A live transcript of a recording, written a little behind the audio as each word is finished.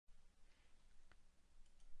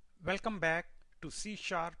Welcome back to C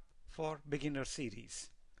Sharp for Beginner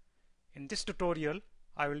series. In this tutorial,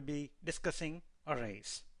 I will be discussing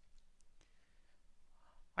arrays.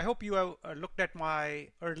 I hope you have looked at my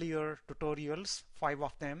earlier tutorials, 5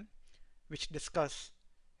 of them, which discuss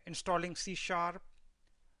installing C Sharp,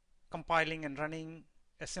 compiling and running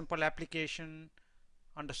a simple application,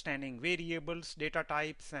 understanding variables, data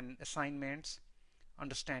types, and assignments,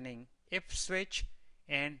 understanding if switch,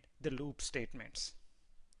 and the loop statements.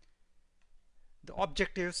 The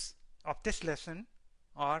objectives of this lesson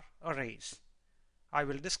are arrays. I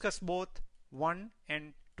will discuss both one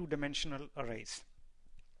and two-dimensional arrays.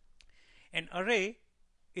 An array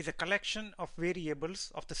is a collection of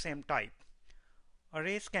variables of the same type.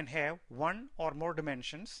 Arrays can have one or more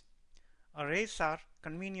dimensions. Arrays are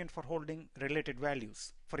convenient for holding related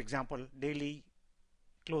values, for example, daily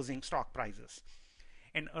closing stock prices.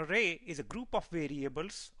 An array is a group of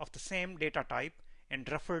variables of the same data type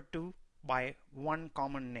and referred to by one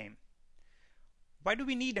common name. Why do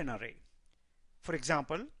we need an array? For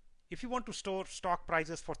example, if you want to store stock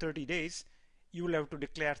prices for 30 days, you will have to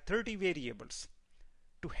declare 30 variables.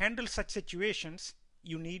 To handle such situations,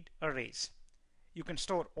 you need arrays. You can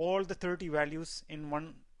store all the 30 values in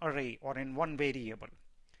one array or in one variable.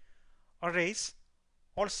 Arrays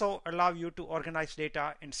also allow you to organize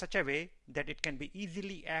data in such a way that it can be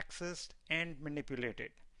easily accessed and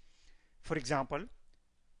manipulated. For example,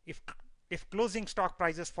 if closing stock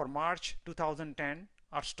prices for March 2010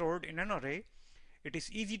 are stored in an array, it is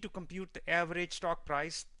easy to compute the average stock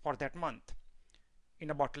price for that month in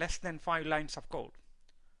about less than 5 lines of code.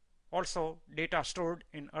 Also, data stored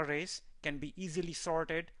in arrays can be easily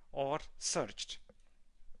sorted or searched.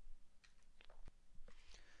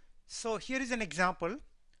 So here is an example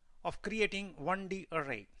of creating 1D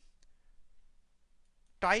array.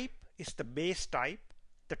 Type is the base type,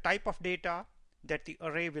 the type of data that the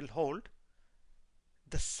array will hold.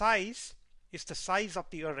 The size is the size of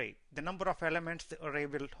the array, the number of elements the array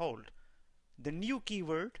will hold. The new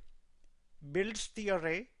keyword builds the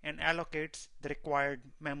array and allocates the required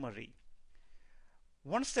memory.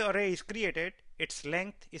 Once the array is created, its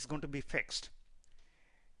length is going to be fixed.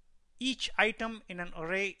 Each item in an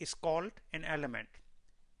array is called an element,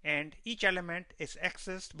 and each element is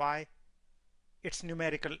accessed by its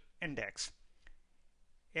numerical index.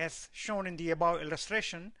 As shown in the above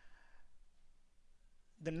illustration,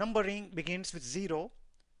 the numbering begins with 0.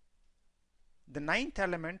 The 9th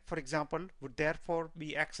element, for example, would therefore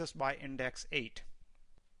be accessed by index 8.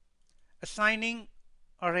 Assigning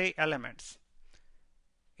array elements.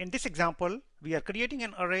 In this example, we are creating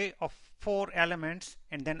an array of 4 elements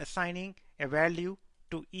and then assigning a value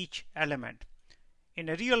to each element. In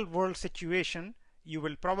a real-world situation, you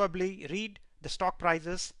will probably read the stock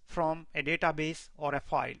prices from a database or a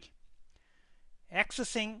file.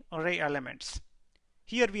 Accessing array elements.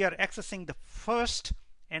 Here we are accessing the first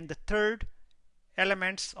and the third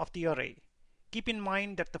elements of the array. Keep in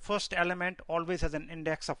mind that the first element always has an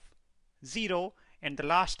index of 0 and the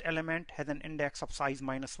last element has an index of size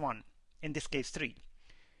 -1, in this case 3.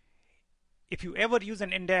 If you ever use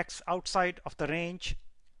an index outside of the range,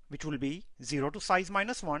 which will be 0 to size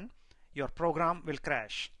 -1, your program will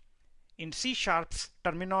crash. In C Sharp's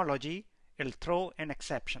terminology, it'll throw an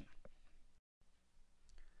exception.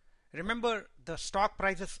 Remember, the stock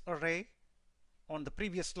prices array on the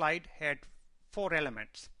previous slide had 4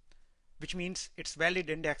 elements, which means its valid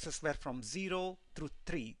indexes were from 0 through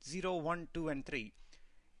 3, 0, 1, 2, and 3.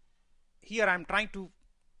 Here I'm trying to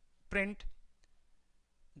print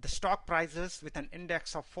the stock prices with an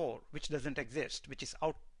index of 4, which doesn't exist, which is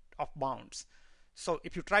out of bounds. So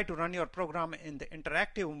if you try to run your program in the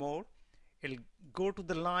interactive mode, it'll go to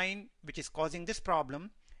the line which is causing this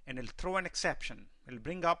problem and it'll throw an exception. It'll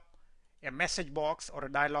bring up a message box or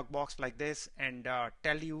a dialog box like this and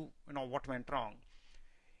tell you, what went wrong.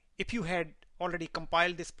 If you had already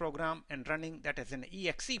compiled this program and running that as an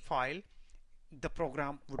exe file, the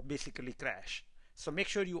program would basically crash. So make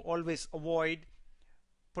sure you always avoid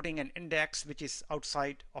putting an index which is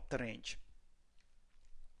outside of the range.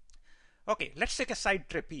 Okay, let's take a side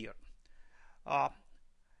trip here.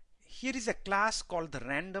 Here is a class called the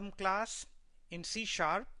random class in C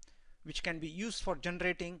Sharp, which can be used for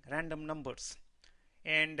generating random numbers.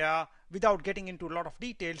 And without getting into a lot of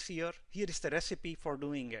details here is the recipe for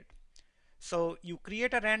doing it. So you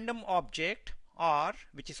create a random object R,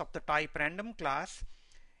 which is of the type random class,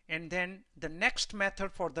 and then the next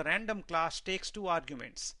method for the random class takes 2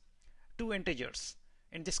 arguments, 2 integers.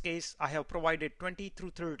 In this case, I have provided 20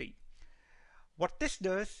 through 30. What this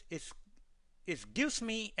does is gives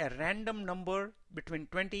me a random number between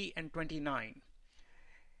 20 and 29.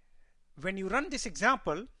 When you run this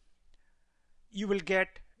example, you will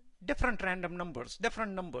get different random numbers,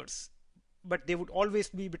 but they would always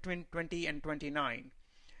be between 20 and 29.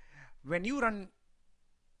 When you run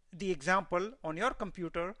the example on your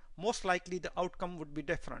computer, most likely the outcome would be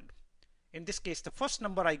different. In this case, the first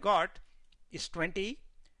number I got is 20.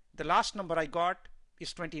 The last number I got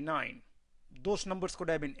is 29. Those numbers could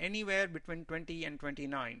have been anywhere between 20 and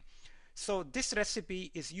 29. So this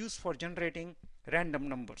recipe is used for generating random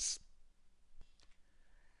numbers.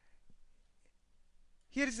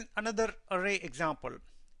 Here is another array example,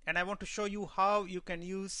 and I want to show you how you can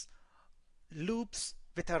use loops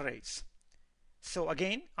with arrays. So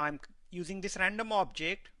again, I'm using this random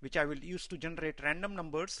object which I will use to generate random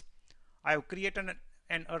numbers. I have created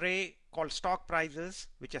an array called stock prices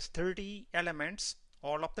which has 30 elements,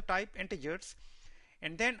 all of the type integers,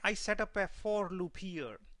 and then I set up a for loop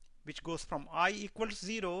here which goes from I equals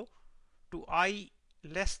 0 to I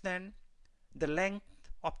less than the length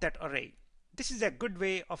of that array. This is a good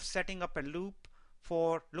way of setting up a loop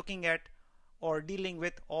for looking at or dealing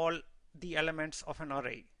with all the elements of an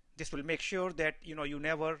array. This will make sure that you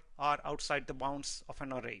never are outside the bounds of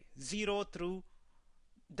an array. 0 through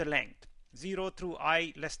the length, 0 through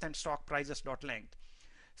I less than stock prices dot length.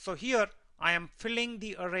 So here I am filling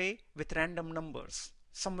the array with random numbers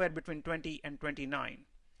somewhere between 20 and 29.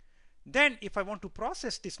 Then if I want to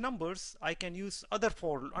process these numbers, I can use another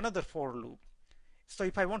for loop. So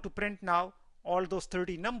if I want to print now all those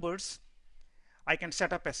 30 numbers, I can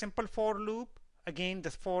set up a simple for loop. Again, the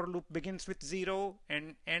for loop begins with 0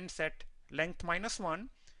 and ends at length minus 1,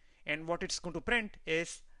 and what it's going to print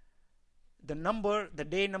is the number, the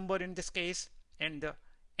day number in this case, and the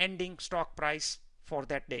ending stock price for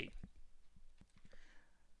that day.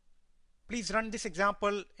 Please run this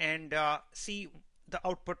example and see the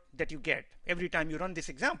output that you get. Every time you run this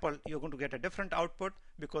example, you're going to get a different output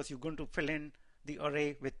because you're going to fill in the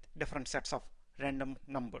array with different sets of random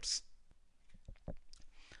numbers.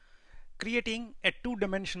 Creating a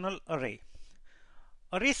two-dimensional array.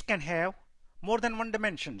 Arrays can have more than one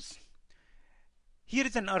dimensions. Here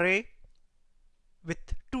is an array with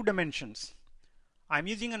 2 dimensions. I'm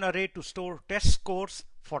using an array to store test scores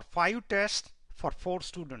for 5 tests for 4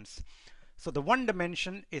 students. So the one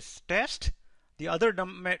dimension is test, the other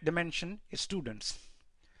dimension is students.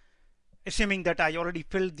 Assuming that I already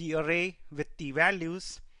filled the array with the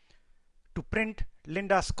values to print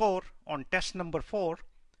Linda's score on test number 4,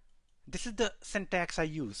 this is the syntax I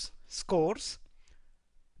use. Scores.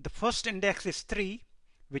 The first index is 3,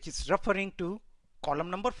 which is referring to column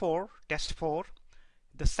number 4, test 4.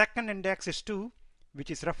 The second index is 2, which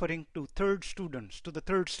is referring to the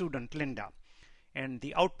third student, Linda. And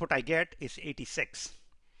the output I get is 86.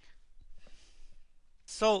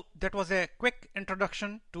 So that was a quick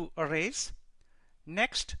introduction to arrays.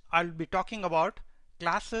 Next, I'll be talking about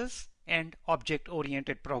classes and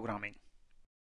object-oriented programming.